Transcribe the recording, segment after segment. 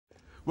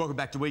Welcome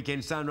back to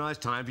Weekend Sunrise.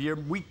 Time for your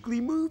weekly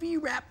movie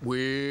wrap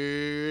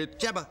with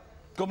Jabba.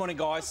 Good morning,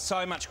 guys.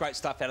 So much great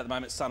stuff out at the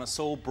moment. Son of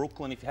Saul,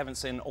 Brooklyn. If you haven't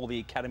seen all the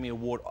Academy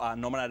Award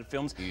nominated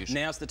films,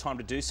 now's the time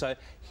to do so.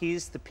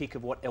 Here's the pick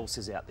of what else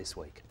is out this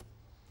week.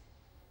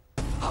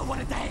 Oh, what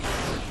a day!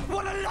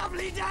 What a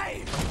lovely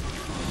day!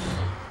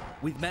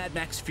 With Mad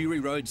Max Fury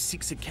Road's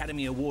 6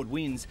 Academy Award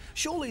wins,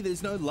 surely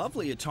there's no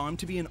lovelier time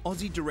to be an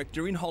Aussie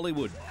director in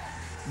Hollywood.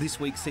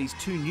 This week sees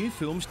 2 new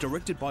films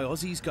directed by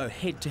Aussies go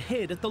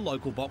head-to-head at the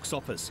local box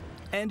office.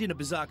 And in a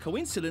bizarre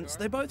coincidence,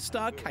 they both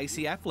star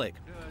Casey Affleck.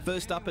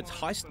 First up, it's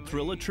heist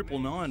thriller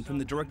 999 from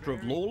the director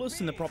of Lawless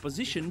and The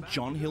Proposition,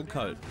 John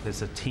Hillcoat.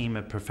 There's a team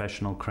of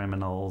professional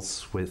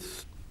criminals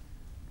with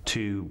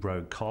 2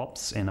 rogue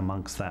cops in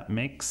amongst that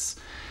mix,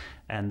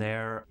 and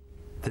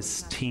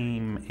this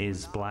team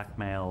is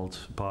blackmailed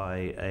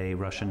by a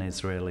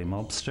Russian-Israeli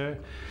mobster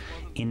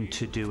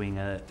into doing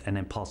an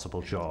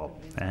impossible job,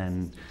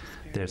 and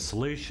their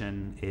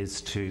solution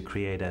is to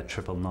create a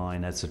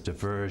 999 as a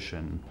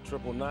diversion.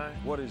 999?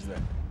 What is that?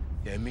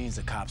 Yeah, it means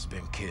the cop's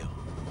been killed.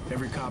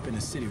 Every cop in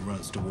the city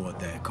runs toward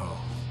that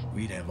call.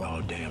 We'd have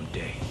all damn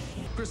day.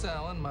 Chris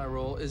Allen, my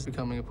role is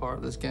becoming a part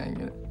of this gang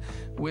unit,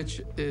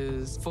 which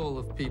is full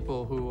of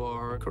people who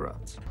are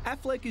corrupt.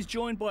 Affleck is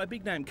joined by a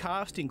big-name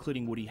cast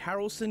including Woody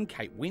Harrelson,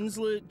 Kate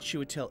Winslet,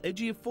 Chiwetel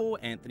Ejiofor,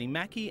 Anthony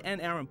Mackie and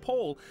Aaron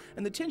Paul,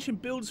 and the tension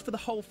builds for the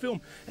whole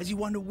film as you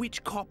wonder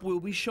which cop will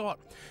be shot.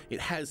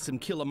 It has some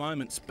killer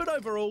moments, but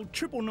overall,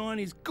 999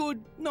 is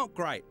good, not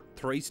great.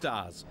 3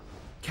 stars.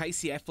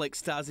 Casey Affleck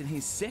stars in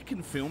his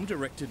 2nd film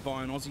directed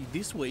by an Aussie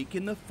this week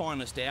in The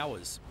Finest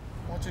Hours.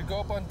 I want you to go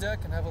up on deck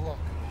and have a look.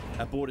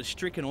 Aboard a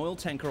stricken oil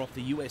tanker off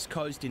the US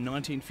coast in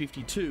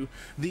 1952,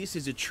 this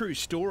is a true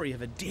story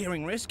of a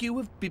daring rescue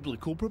of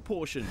biblical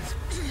proportions.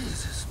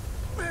 Jesus,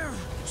 Mary,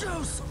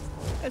 Joseph.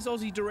 As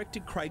Aussie director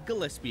Craig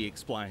Gillespie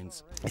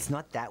explains. It's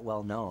not that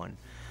well known,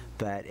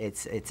 but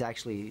it's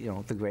actually, you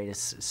know, the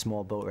greatest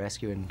small boat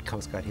rescue in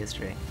Coast Guard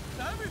history.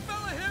 Now every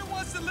fella here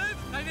wants to live.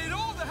 I need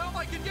all the help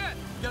I can get.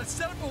 You gotta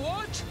set up a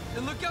watch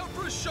and look out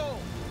for a shoal.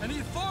 I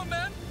need 4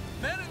 men.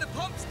 Manning the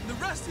pumps, and the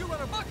rest of you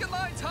run a bucket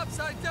line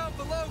topside down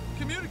below.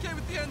 Communicate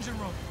with the engine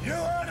room. You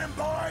heard him,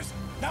 boys!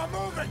 Now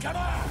move it, come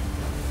on!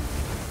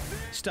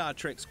 Star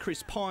Trek's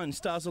Chris Pine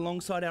stars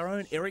alongside our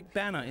own Eric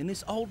Bana in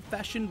this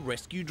old-fashioned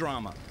rescue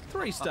drama.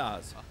 3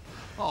 stars.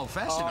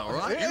 Old-fashioned, all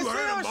right. You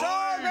heard him, Get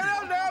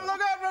out there,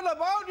 look out for the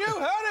boat. You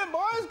heard him,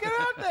 boys. Get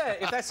out there.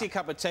 If that's your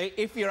cup of tea,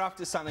 if you're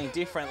after something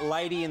different,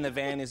 Lady in the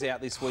Van is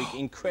out this week.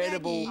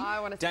 Incredible.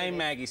 Dame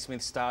Maggie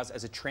Smith stars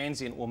as a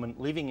transient woman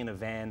living in a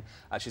van.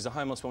 She's a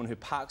homeless woman who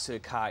parks her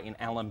car in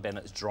Alan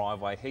Bennett's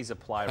driveway. He's a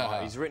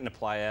playwright. He's written a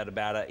play out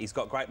about it. He's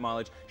got great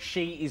mileage.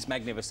 She is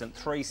magnificent.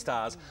 3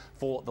 stars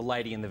for The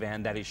Lady in the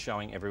Van. That is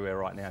showing everywhere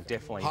right now.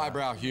 Definitely.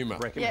 Highbrow humour.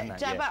 Recommend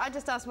that. Jabba, I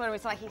just asked what it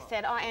was like. He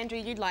said, "Oh, Andrew,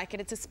 you'd like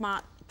it. It's a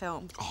smart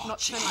film." Not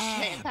so much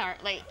me,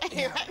 apparently.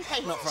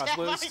 Not for us.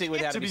 We'll stick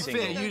with how To be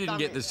fair, you didn't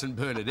get the St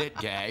Bernadette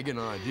gag, and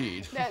I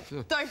did.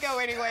 Don't go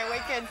anywhere.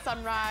 Weekend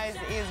Sunrise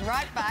is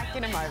right back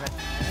in a moment.